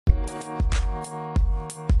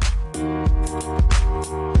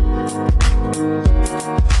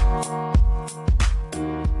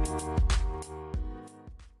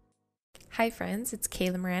Hi friends, it's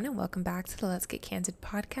Kayla Moran and welcome back to the Let's Get Candid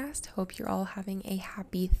podcast. Hope you're all having a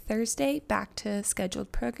happy Thursday, back to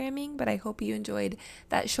scheduled programming, but I hope you enjoyed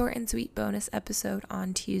that short and sweet bonus episode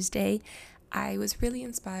on Tuesday. I was really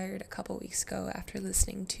inspired a couple weeks ago after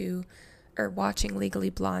listening to or watching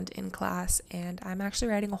Legally Blonde in class, and I'm actually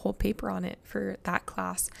writing a whole paper on it for that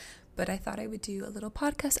class, but I thought I would do a little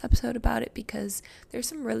podcast episode about it because there's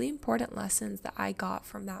some really important lessons that I got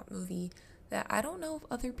from that movie that I don't know if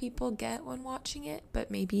other people get when watching it, but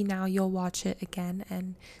maybe now you'll watch it again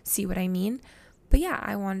and see what I mean. But yeah,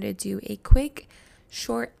 I wanted to do a quick,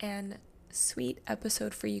 short, and sweet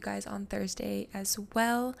episode for you guys on Thursday as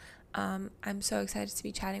well. I'm so excited to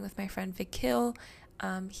be chatting with my friend Vikhil.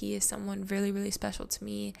 He is someone really, really special to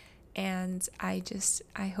me, and I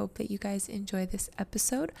hope that you guys enjoy this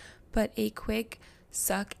episode. But a quick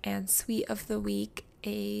suck and sweet of the week.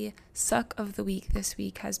 A suck of the week this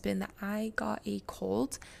week has been that I got a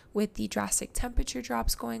cold with the drastic temperature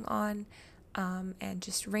drops going on and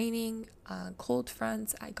just raining, cold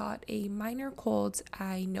fronts. I got a minor cold.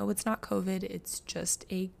 I know it's not COVID. It's just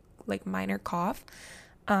a minor cough.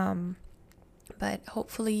 But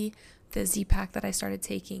hopefully the Z-Pack that I started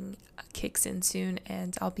taking kicks in soon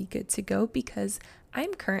and I'll be good to go because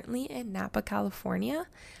I'm currently in Napa, California.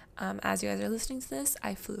 As you guys are listening to this,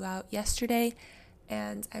 I flew out yesterday.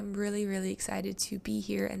 And I'm really, really excited to be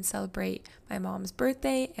here and celebrate my mom's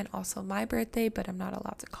birthday and also my birthday, but I'm not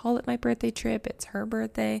allowed to call it my birthday trip. It's her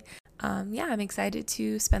birthday. I'm excited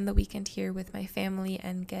to spend the weekend here with my family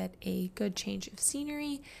and get a good change of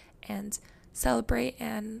scenery and celebrate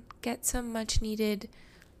and get some much needed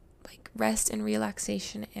rest and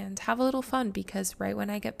relaxation and have a little fun because right when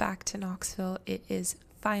I get back to Knoxville, it is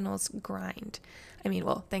finals grind.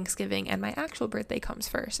 Thanksgiving and my actual birthday comes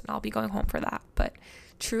first and I'll be going home for that, but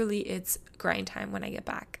truly it's grind time when I get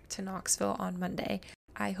back to Knoxville on Monday.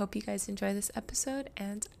 I hope you guys enjoy this episode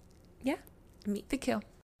and meet Vikhil.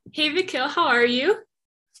 Hey Vikhil, how are you?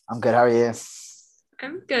 I'm good, how are you?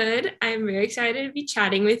 I'm good. I'm very excited to be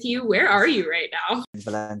chatting with you. Where are you right now? In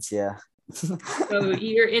Valencia. So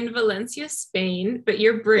you're in Valencia, Spain, but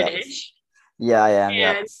you're British. Yeah, I am.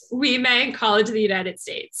 And we met in college in the United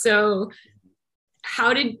States. So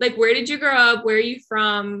where did you grow up? Where are you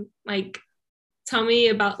from? Tell me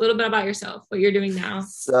a little bit about yourself, what you're doing now.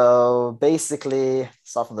 So basically,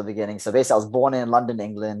 start from the beginning. So basically, I was born in London,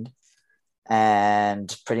 England,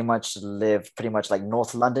 and pretty much lived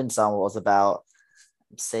North London. So I was about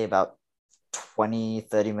 20,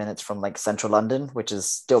 30 minutes from central London, which is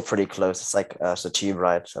still pretty close. It's it's a tube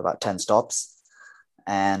ride, so about 10 stops.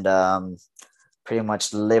 And pretty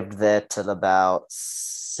much lived there till about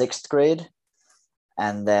 6th grade.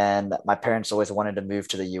 And then my parents always wanted to move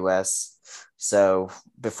to the US. So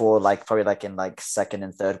before probably in 2nd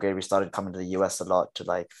and 3rd grade, we started coming to the US a lot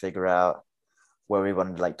to figure out where we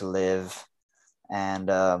wanted to live. And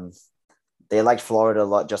they liked Florida a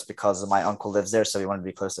lot just because my uncle lives there. So we wanted to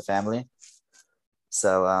be close to family.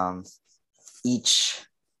 So I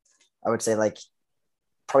would say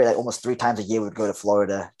probably almost 3 times a year we'd go to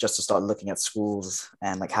Florida just to start looking at schools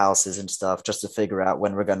and houses and stuff just to figure out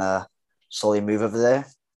when we're gonna slowly move over there.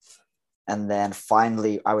 And then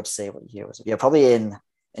finally, I would say, what year was it? Yeah, probably in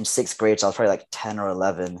 6th grade. So I was probably 10 or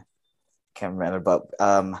 11. Can't remember. But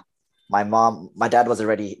my dad was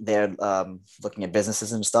already there looking at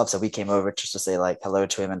businesses and stuff. So we came over just to say hello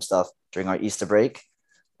to him and stuff during our Easter break.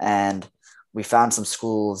 And we found some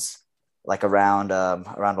schools around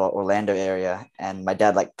Orlando area. And my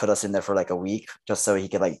dad put us in there for a week just so he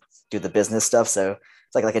could do the business stuff. So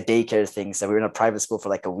it's like a daycare thing. So we were in a private school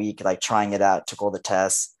for a week, trying it out, took all the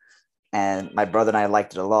tests. And my brother and I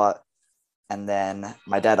liked it a lot. And then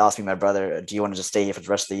my dad asked me, my brother, do you want to just stay here for the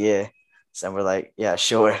rest of the year? So we're yeah,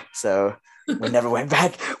 sure. So we never went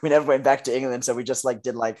back. We never went back to England. So we just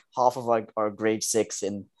did half of our grade 6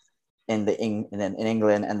 in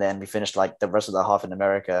England. And then we finished the rest of the half in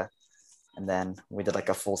America. And then we did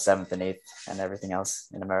a full 7th and 8th and everything else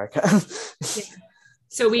in America. Yeah.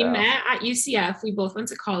 So we met at UCF. We both went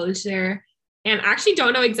to college there, and actually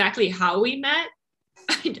don't know exactly how we met.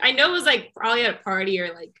 I know it was probably at a party or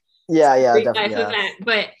definitely, event,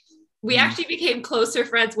 but we actually became closer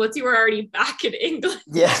friends once you were already back in England.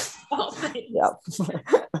 Yeah. Yeah.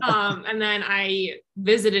 And then I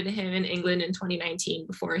visited him in England in 2019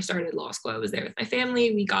 before I started law school. I was there with my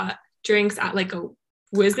family. We got drinks at a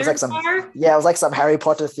wizard bar. Yeah, it was some Harry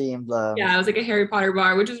Potter themed. Yeah, it was a Harry Potter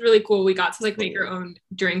bar, which was really cool. We got to make our own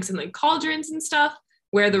drinks and cauldrons and stuff,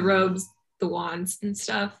 wear the robes, the wands and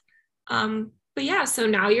stuff. But But yeah, so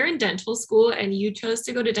now you're in dental school and you chose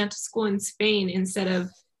to go to dental school in Spain instead of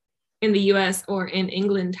in the US or in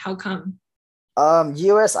England. How come?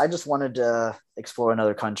 US, I just wanted to explore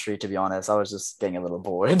another country, to be honest. I was just getting a little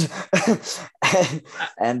bored.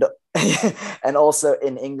 and and also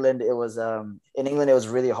in England it was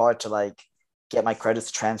really hard to like get my credits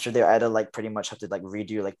transferred there. I had to like pretty much have to like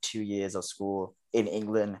redo like 2 years of school in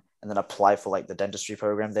England and then apply for like the dentistry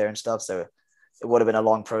program there and stuff. So it would have been a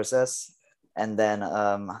long process. And then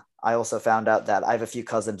I also found out that I have a few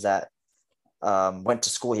cousins that went to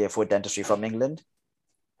school here for dentistry from England,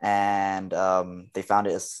 and they found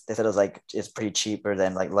they said it was like it's pretty cheaper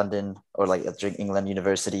than like London or like England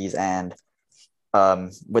universities, and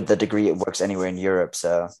with the degree it works anywhere in Europe.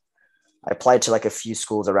 So I applied to like a few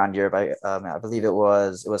schools around Europe. I believe it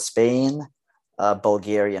was Spain,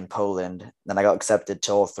 Bulgaria, and Poland. Then I got accepted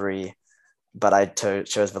to all three, but I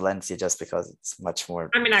chose Valencia just because it's much more.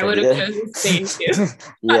 I mean, I would have chosen Spain too.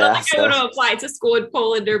 Yeah, I don't think I would have applied to school in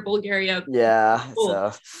Poland or Bulgaria. Yeah,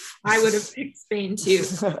 so I would have picked Spain too.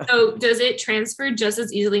 So does it transfer just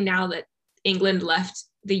as easily now that England left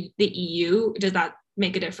the EU? Does that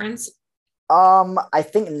make a difference? I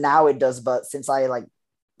think now it does, but since I like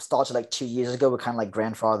started like 2 years ago, we're kind of like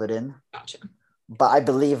grandfathered in. Gotcha. But I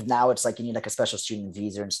believe now it's like you need like a special student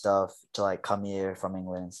visa and stuff to like come here from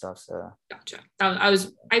England and stuff. So gotcha. I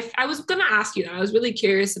was gonna ask you that. I was really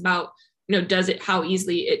curious about, how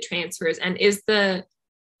easily it transfers, and is it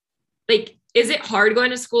hard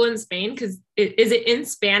going to school in Spain? Because is it in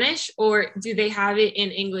Spanish, or do they have it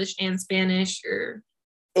in English and Spanish? Or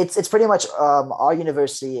it's pretty much our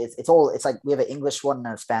university. It's like we have an English one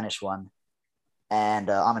and a Spanish one. And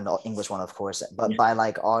I'm in the English one, of course. But by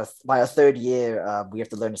our third year, we have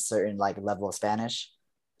to learn a certain like level of Spanish.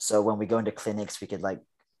 So when we go into clinics, we could like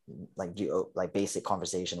do like basic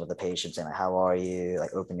conversation with the patient, saying like, "How are you?"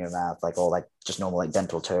 Like open your mouth, like all like just normal like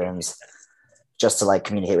dental terms, just to like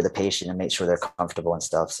communicate with the patient and make sure they're comfortable and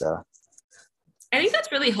stuff. So I think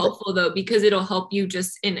that's really helpful though, because it'll help you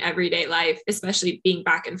just in everyday life, especially being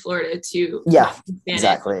back in Florida too. Yeah,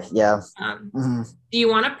 exactly. Yeah. Do you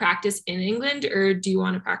want to practice in England, or do you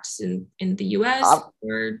want to practice in the US,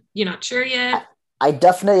 or you're not sure yet? I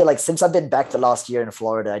definitely like, since I've been back the last year in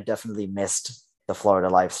Florida, I definitely missed the Florida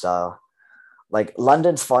lifestyle. Like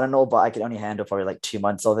London's fun and all, but I can only handle probably like 2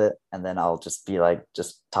 months of it, and then I'll just be like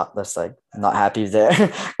topless, like not happy there.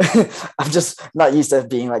 I'm just not used to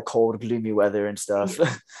being like cold, gloomy weather and stuff.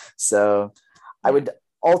 So I would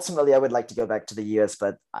like to go back to the US,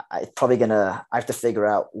 but I have to figure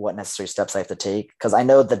out what necessary steps I have to take, because I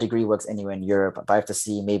know the degree works anywhere in Europe, but I have to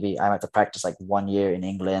see, maybe I have to practice like 1 year in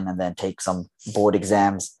England and then take some board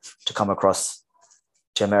exams to come across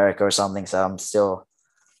to America or something. So I'm still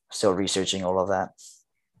researching all of that.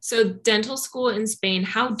 So dental school in Spain,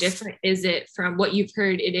 how different is it from what you've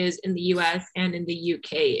heard it is in the US and in the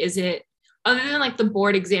UK? Is it, other than like the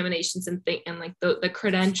board examinations and like the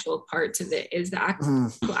credential parts of it, is the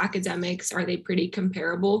actual academics, are they pretty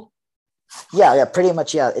comparable? Yeah, pretty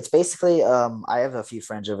much. Yeah, it's basically I have a few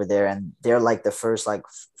friends over there, and they're like the first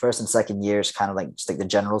and second years, kind of like just like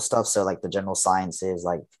the general stuff. So like the general sciences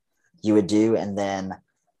like you would do, and then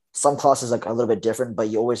some classes like a little bit different, but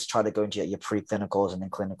you always try to go into your pre-clinicals and then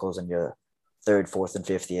clinicals in your third, fourth, and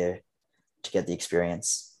fifth year to get the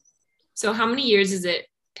experience. So how many years is it?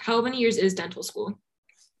 How many years is dental school?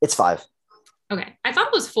 It's 5. Okay. I thought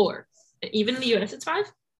it was 4. Even in the US, it's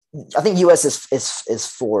 5? I think US is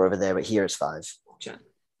 4 over there, but here it's 5. Gotcha.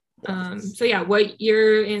 So yeah, what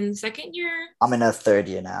you're in second year? I'm in a third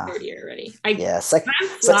year now. Third year already.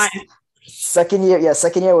 Second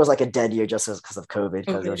year was like a dead year just because of COVID,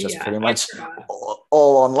 because it was just pretty much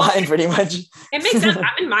all online, pretty much. It makes sense.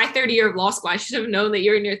 I'm in my third year of law school. I should have known that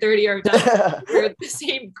you're in your third year of dental. You're the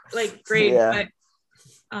same like grade. Yeah.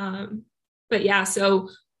 But yeah, so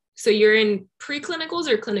you're in pre-clinicals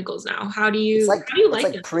or clinicals now? How do you like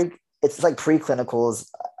it? It's like pre-clinicals,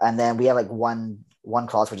 and then we have like one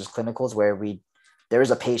class which is clinicals, where there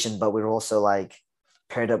is a patient, but we're also like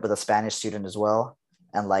paired up with a Spanish student as well,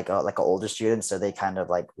 and like an older student, so they kind of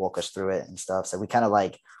like walk us through it and stuff. So we kind of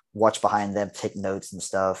like watch behind them, take notes and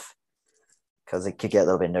stuff, because it could get a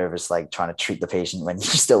little bit nervous, like trying to treat the patient when you're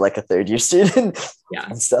still like a third year student. Yeah,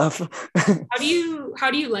 and stuff. How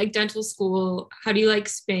do you like dental school? How do you like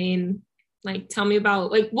Spain? Like, tell me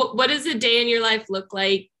about like what does a day in your life look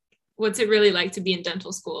like? What's it really like to be in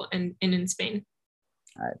dental school and in Spain?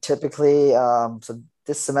 Typically, so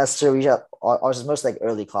this semester we have ours is mostly like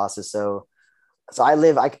early classes. So I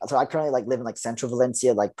currently like live in like central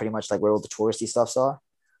Valencia, like pretty much like where all the touristy stuffs are.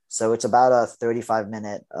 So it's about a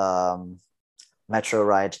 35-minute metro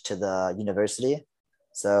ride to the university.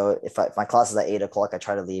 So if my class is at 8 o'clock, I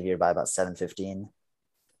try to leave here by about 7:15.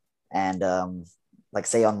 And like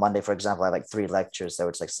say on Monday, for example, I have like 3 lectures, so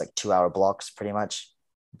it's like 2 hour blocks pretty much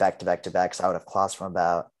back to back to back. So I would have class from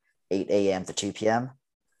about 8 a.m. to 2 p.m.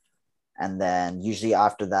 And then usually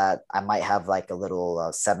after that, I might have like a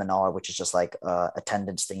little seminar, which is just like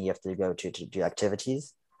attendance thing you have to go to do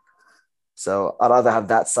activities. So I'd either have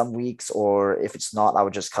that some weeks, or if it's not, I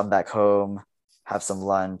would just come back home, have some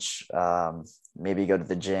lunch, maybe go to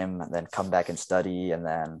the gym, and then come back and study, and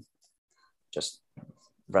then just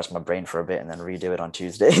rest my brain for a bit and then redo it on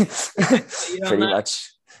Tuesday. Pretty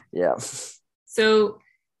much. Yeah. So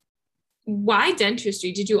why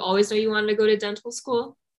dentistry? Did you always know you wanted to go to dental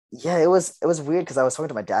school? Yeah, it was weird because I was talking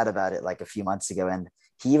to my dad about it like a few months ago, and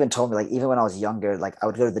he even told me like even when I was younger, like I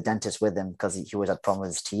would go to the dentist with him because he always had problem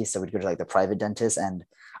with his teeth, so we'd go to like the private dentist, and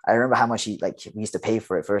I remember how much we used to pay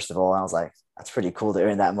for it first of all, and I was like, that's pretty cool to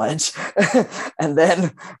earn that much. and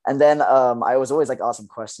then I was always like asking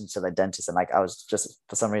questions to the dentist, and like I was just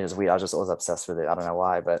for some reason it's weird, I was just always obsessed with it. I don't know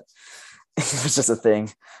why, but it was just a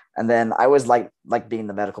thing. And then I was like being in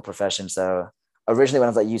the medical profession, so originally when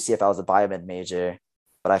I was at UCF, I was a biomed major,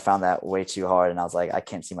 but I found that way too hard, and I was like, I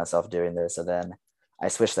can't see myself doing this. So then I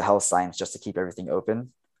switched to health science just to keep everything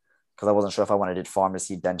open, because I wasn't sure if I wanted to do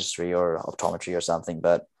pharmacy, dentistry, or optometry or something.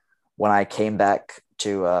 But when I came back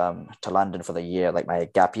to London for the year, like my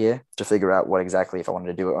gap year, to figure out what exactly if I wanted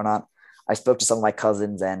to do it or not, I spoke to some of my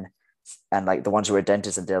cousins and like the ones who were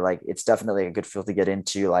dentists, and they're like, it's definitely a good field to get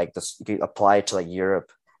into. Like this, you could apply to like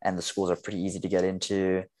Europe, and the schools are pretty easy to get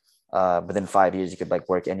into. Within 5 years, you could like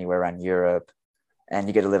work anywhere around Europe, and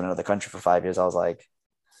you get to live in another country for 5 years. I was like,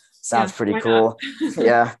 sounds pretty cool.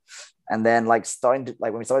 Yeah. And then like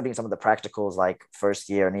when we started doing some of the practicals, like first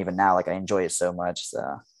year and even now, like I enjoy it so much.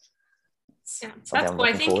 So yeah, that's cool.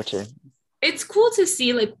 I think to. It's cool to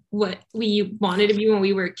see like what we wanted to be when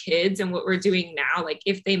we were kids and what we're doing now, like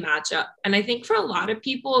if they match up. And I think for a lot of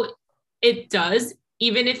people, it does,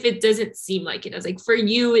 even if it doesn't seem like it does. Like for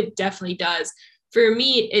you, it definitely does. For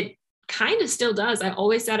me, it kind of still does. I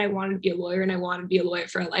always said I wanted to be a lawyer, and I wanted to be a lawyer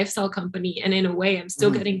for a lifestyle company. And in a way, I'm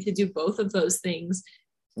still getting to do both of those things.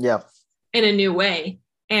 Yeah. In a new way.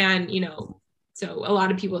 And, so a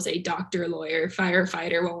lot of people say doctor, lawyer,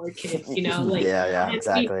 firefighter when we're kids, like, yeah,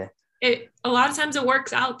 exactly. A lot of times it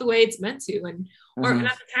works out the way it's meant to. And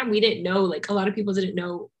at the time we didn't know, like a lot of people didn't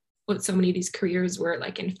know what so many of these careers were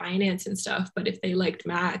like in finance and stuff. But if they liked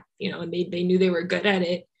math, and they knew they were good at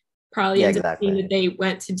it, probably ends up being that they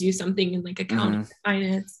went to do something in like accounting or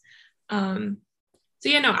finance. So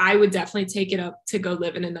I would definitely take it up to go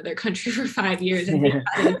live in another country for 5 years.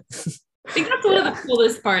 I think that's one of the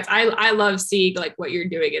coolest parts. I love seeing like what you're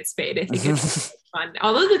doing at Spain. I think it's fun.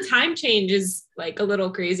 Although the time change is like a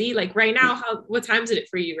little crazy. Like right now, what time is it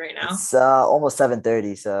for you right now? It's almost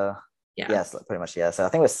 7:30. So yeah. Yes, pretty much. Yeah. So I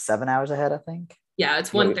think it was 7 hours ahead, I think. Yeah,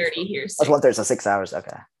 it's 1:30 here. So. It's 1:30, so 6 hours.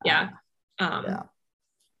 Okay. Yeah.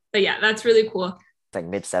 But yeah, that's really cool. It's like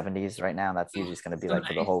mid-70s right now. That's usually going to be like nice.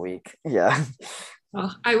 For the whole week. Yeah.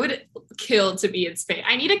 Oh, I would kill to be in Spain.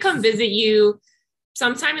 I need to come visit you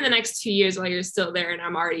sometime in the next 2 years while you're still there and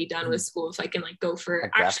I'm already done with school, if I can like go for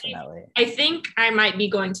actually, I think I might be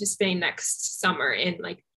going to Spain next summer, in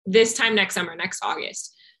like this time next summer, next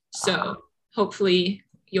August. So hopefully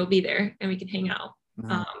you'll be there and we can hang out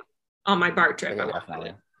on my bar trip. I'm going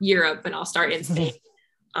to Europe and I'll start in Spain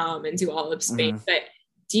and do all of Spain. But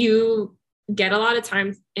do you get a lot of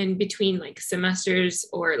time in between like semesters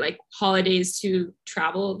or like holidays to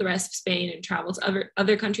travel the rest of Spain and travel to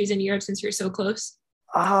other countries in Europe since you're so close?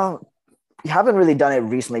 We haven't really done it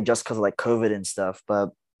recently just because of like COVID and stuff,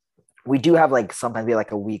 but we do have like sometimes we have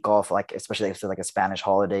like a week off, like especially if it's like a Spanish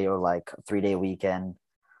holiday or like a 3-day weekend.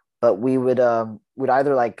 But we would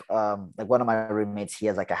either like one of my roommates, he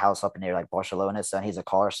has like a house up near like Barcelona, so he's a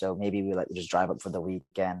car, so maybe we just drive up for the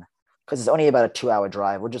weekend because it's only about a 2-hour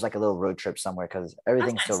drive. We're just like a little road trip somewhere because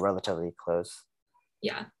everything's still relatively close.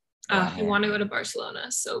 Yeah. I want to go to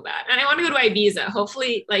Barcelona so bad. And I want to go to Ibiza.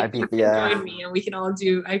 Hopefully, like, you can join me and we can all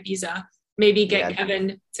do Ibiza. Maybe get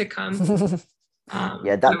Kevin to come.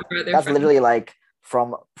 That's literally like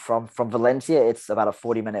from Valencia, it's about a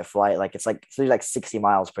 40-minute flight. Like, it's like 60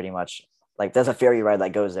 miles pretty much. Like, there's a ferry ride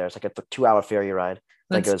that goes there. It's like a 2-hour ferry ride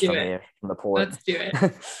that goes from here, from the port. Let's do it.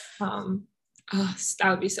 That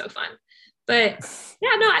would be so fun. But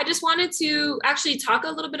I just wanted to actually talk a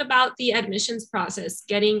little bit about the admissions process,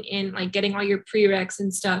 getting all your prereqs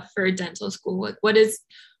and stuff for dental school. Like what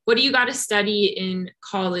do you got to study in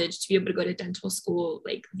college to be able to go to dental school?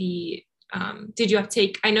 Like did you have to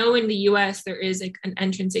take, I know in the US there is like an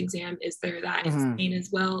entrance exam. Is there that in Spain as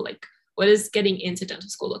well? Like what does getting into dental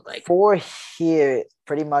school look like? For here,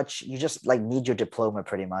 pretty much you just like need your diploma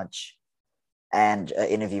pretty much, and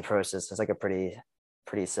interview process. It's like a pretty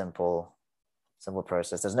simple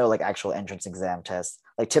process. There's no like actual entrance exam test.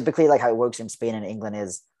 Like typically like how it works in Spain and England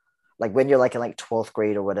is like when you're like in like 12th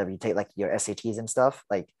grade or whatever, you take like your SATs and stuff.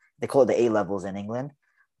 Like they call it the A levels in England,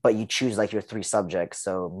 but you choose like your 3 subjects.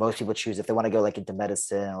 So most people choose if they want to go like into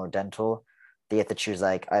medicine or dental, they have to choose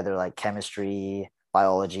like either like chemistry,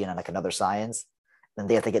 biology, and then like another science. Then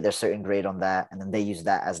they have to get their certain grade on that, and then they use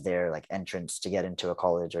that as their like entrance to get into a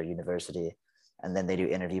college or university. And then they do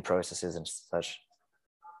interview processes and such.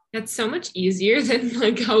 That's so much easier than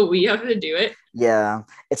like how we have to do it. Yeah,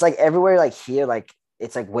 it's like everywhere like here, like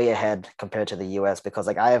it's like way ahead compared to the US, because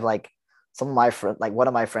like I have like some of my friends, like one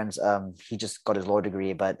of my friends, he just got his law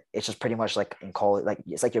degree, but it's just pretty much like in college, like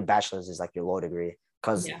it's like your bachelor's is like your law degree,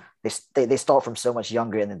 because they start from so much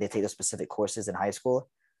younger, and then they take the specific courses in high school,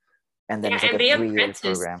 and then it's like and a they 3-year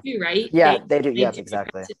apprentice program. too, right? Yeah, they do. They Yeah, do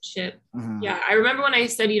exactly. apprenticeship. Mm-hmm. Yeah, I remember when I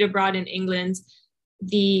studied abroad in England,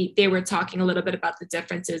 they were talking a little bit about the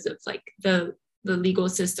differences of like the legal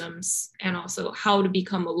systems and also how to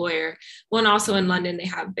become a lawyer. Well, and also in London they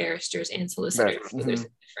have barristers and solicitors. Right. So there's a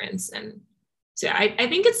difference. And so I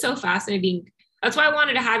think it's so fascinating. That's why I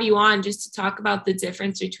wanted to have you on, just to talk about the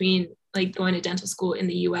difference between like going to dental school in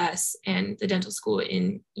the US and the dental school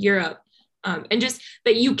in Europe. And just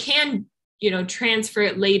that you can, transfer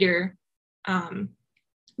it later.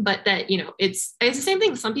 But that, it's the same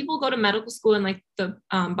thing. Some people go to medical school in like the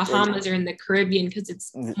Bahamas or in the Caribbean because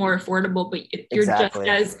it's more affordable, but you're just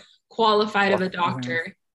as qualified of a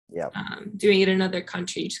doctor doing it in another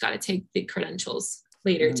country. You just got to take the credentials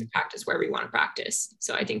later to practice wherever you want to practice.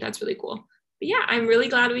 So I think that's really cool. But yeah, I'm really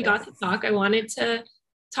glad we got to talk. I wanted to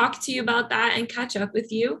talk to you about that and catch up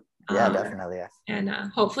with you. Yeah, definitely. Yeah. And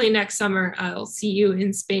hopefully next summer I'll see you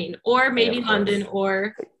in Spain, or maybe London,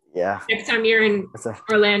 or next time you're in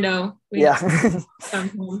Orlando. Come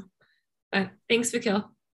home. But thanks, Vikhil.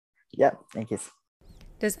 Yeah, thank you.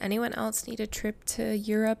 Does anyone else need a trip to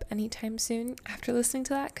Europe anytime soon after listening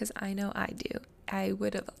to that? Because I know I do. I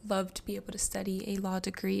would have loved to be able to study a law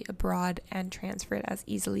degree abroad and transfer it as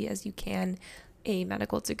easily as you can a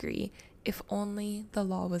medical degree, if only the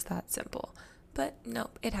law was that simple. But no,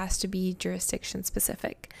 it has to be jurisdiction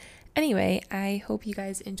specific. Anyway, I hope you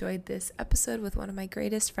guys enjoyed this episode with one of my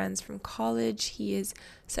greatest friends from college. He is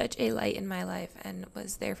such a light in my life and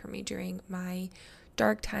was there for me during my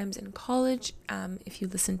dark times in college. If you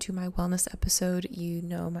listen to my wellness episode, you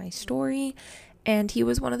know my story. And he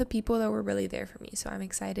was one of the people that were really there for me. So I'm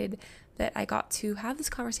excited that I got to have this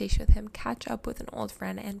conversation with him, catch up with an old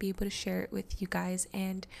friend, and be able to share it with you guys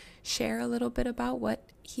and share a little bit about what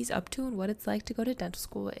he's up to and what it's like to go to dental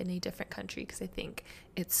school in a different country, because I think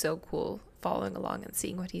it's so cool following along and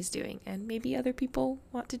seeing what he's doing. And maybe other people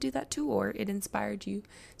want to do that too, or it inspired you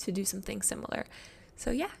to do something similar. So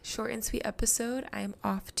yeah, short and sweet episode. I'm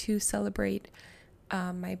off to celebrate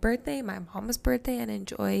my birthday, my mama's birthday, and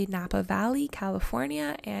enjoy Napa Valley,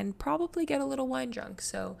 California, and probably get a little wine drunk.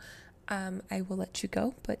 So I will let you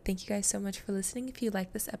go, but thank you guys so much for listening. If you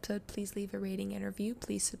like this episode, please leave a rating and review.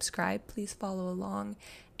 Please subscribe. Please follow along.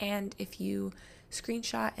 And if you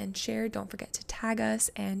screenshot and share, don't forget to tag us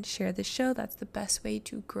and share the show. That's the best way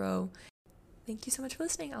to grow. Thank you so much for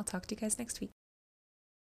listening. I'll talk to you guys next week.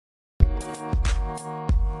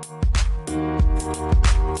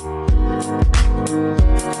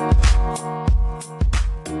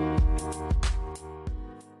 Thank you.